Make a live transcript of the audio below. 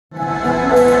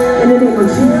In the name of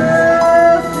Jesus.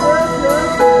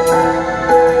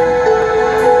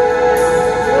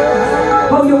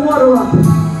 Hold your water up.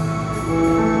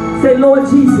 Say, Lord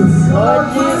Jesus. Lord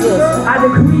Jesus. I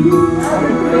decree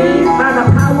by the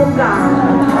power of God.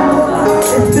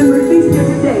 It's been released here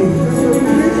today.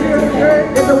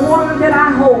 That the water that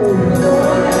I hold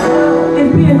is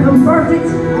being converted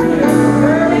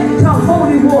to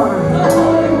holy water.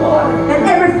 And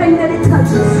everything that it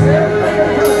touches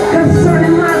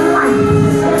concerning my life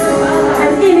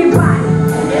and anybody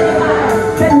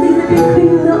that needs to be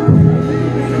cleaned up,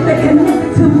 that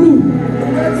connected to me,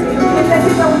 and that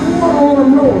is a water on the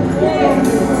Lord.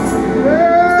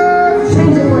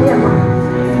 Change it forever.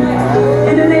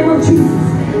 In the name of Jesus.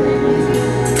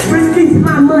 Release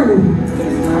my money.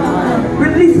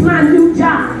 Release my new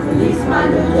job.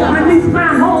 Release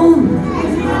my home.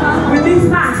 Release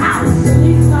my house.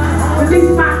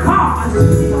 Release my cars.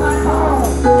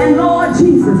 And Lord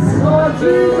Jesus,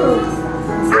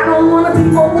 I don't want to be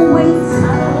overweight.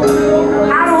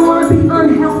 I don't want to be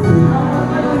unhealthy.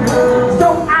 So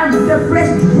the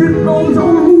fresh drip goes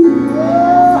on me.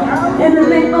 In the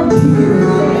name of Jesus.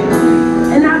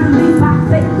 And I believe by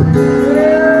faith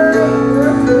that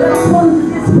according to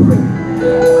this prayer,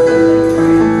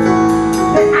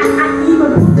 that I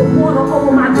even put the water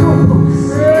over my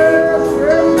doorpost.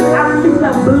 I release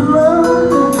the blood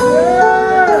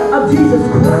of Jesus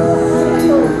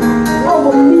Christ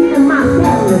over me and my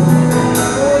family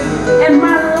and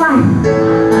my life.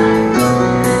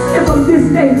 And from this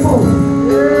day forward,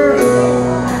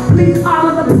 please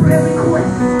honor the prayer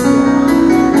request.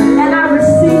 And I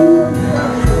receive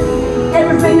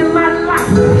everything in my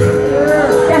life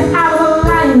that's out of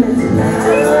alignment. In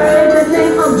the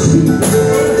name of Jesus,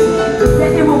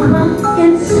 that it will come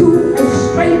into a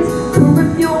straight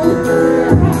peripheral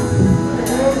path.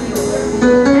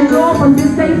 And Lord, from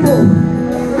this day forward,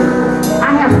 I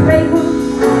have favor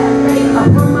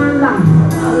upon my life.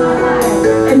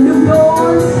 And new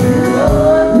doors,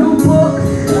 new books,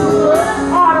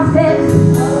 artifacts,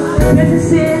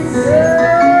 businesses,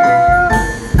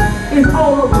 is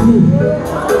all over me.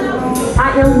 I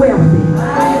am wealthy.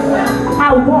 I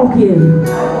walk in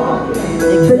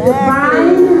the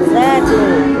divine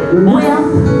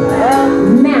wealth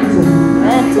mantle.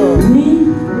 Me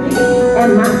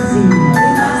and my seed.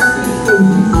 In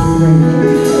Jesus' name.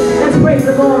 Let's praise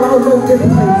the Lord all over this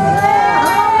place.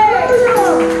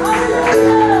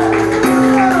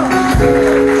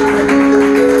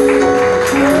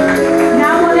 Now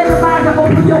I want everybody to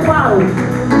open your bottle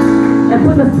and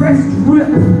put a fresh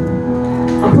drip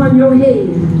upon your head.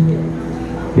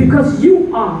 Because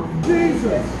you are.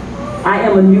 I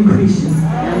am a new creature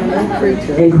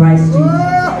in Christ Jesus.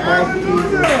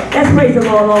 Let's praise the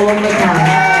Lord all over the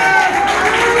time.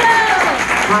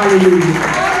 Hallelujah.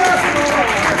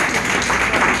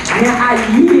 Now I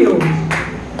yield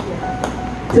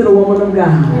to the woman of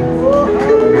God.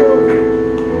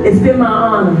 It's been my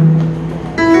honor.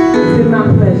 It's been my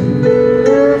pleasure.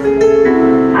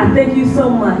 I thank you so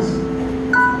much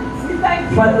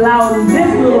for allowing this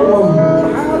little woman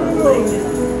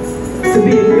to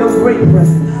be in your great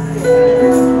presence.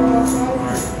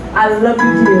 I love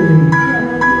you dearly.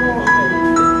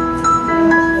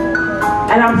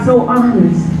 And I'm so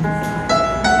honored.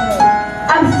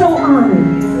 I'm so honored.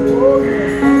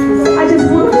 I just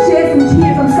want to share some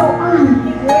tears. I'm so honored.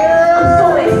 I'm so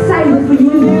excited for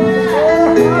you.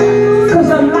 Because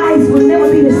your lives will never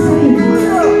be the same.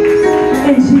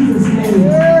 In Jesus' name.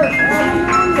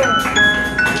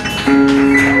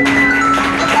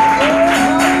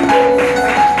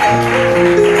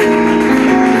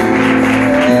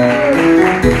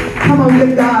 Come on,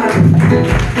 good God.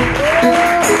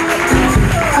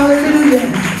 Hallelujah.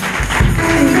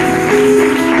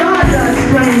 God does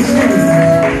strange things.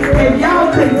 If y'all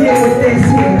could get with this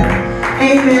here.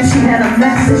 Amen. She had a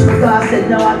message, but God said,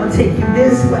 no, I'm going to take you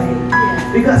this way.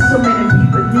 Because so many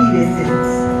people needed this.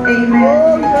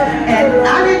 Amen. And I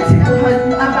didn't tell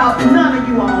her about none of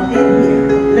you all in here.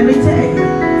 Let me tell you.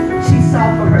 She saw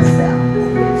for herself.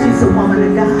 She's a woman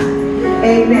of God.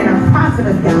 Amen. A prophet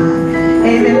of God.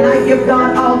 Amen. And I give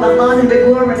God all the honor, the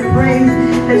glory, and the praise.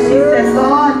 And she said,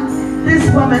 Lord, this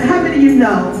woman, how many of you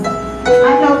know?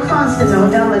 I know Constance,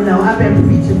 Ella know. I've been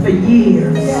preaching for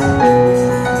years.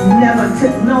 Never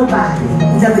took nobody.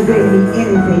 Never gave me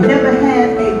anything. Never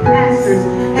had a pastor's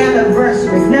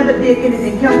anniversary. Never did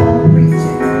anything. Kept on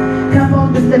preaching. Kept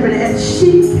on delivering. And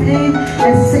she came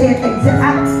and said,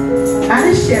 I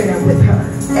didn't share that with her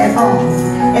at all.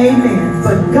 Amen.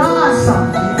 But God saw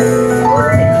it.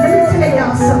 Let me tell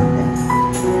y'all something.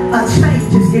 A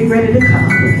change is getting ready to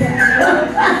come.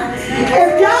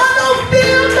 If y'all don't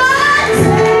feel that,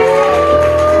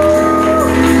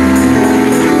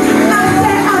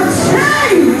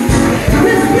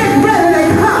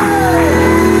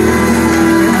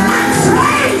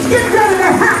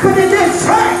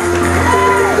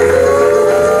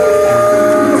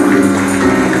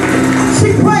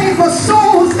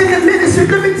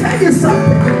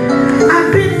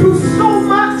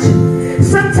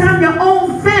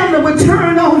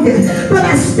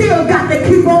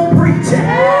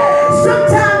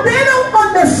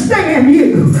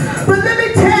 you. But let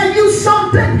me tell you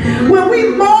something. When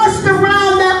we marched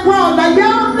around that wall, now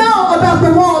y'all know about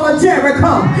the wall of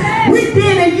Jericho. We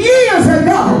did it years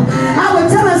ago. I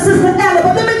was telling Sister Ella,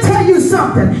 but let me tell you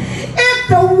something. If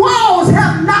the walls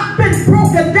have not been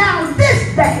broken down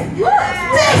this day,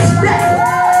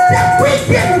 that we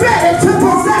get ready to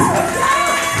possess it.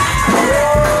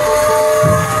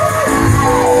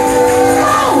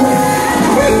 Oh,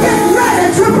 we get ready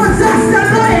to possess the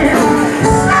land.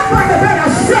 Somebody better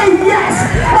say yes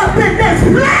up in this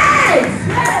place.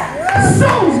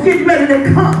 Souls get ready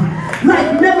to come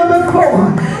like never before.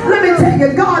 Let me tell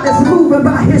you, God is moving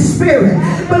by his spirit.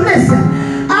 But listen,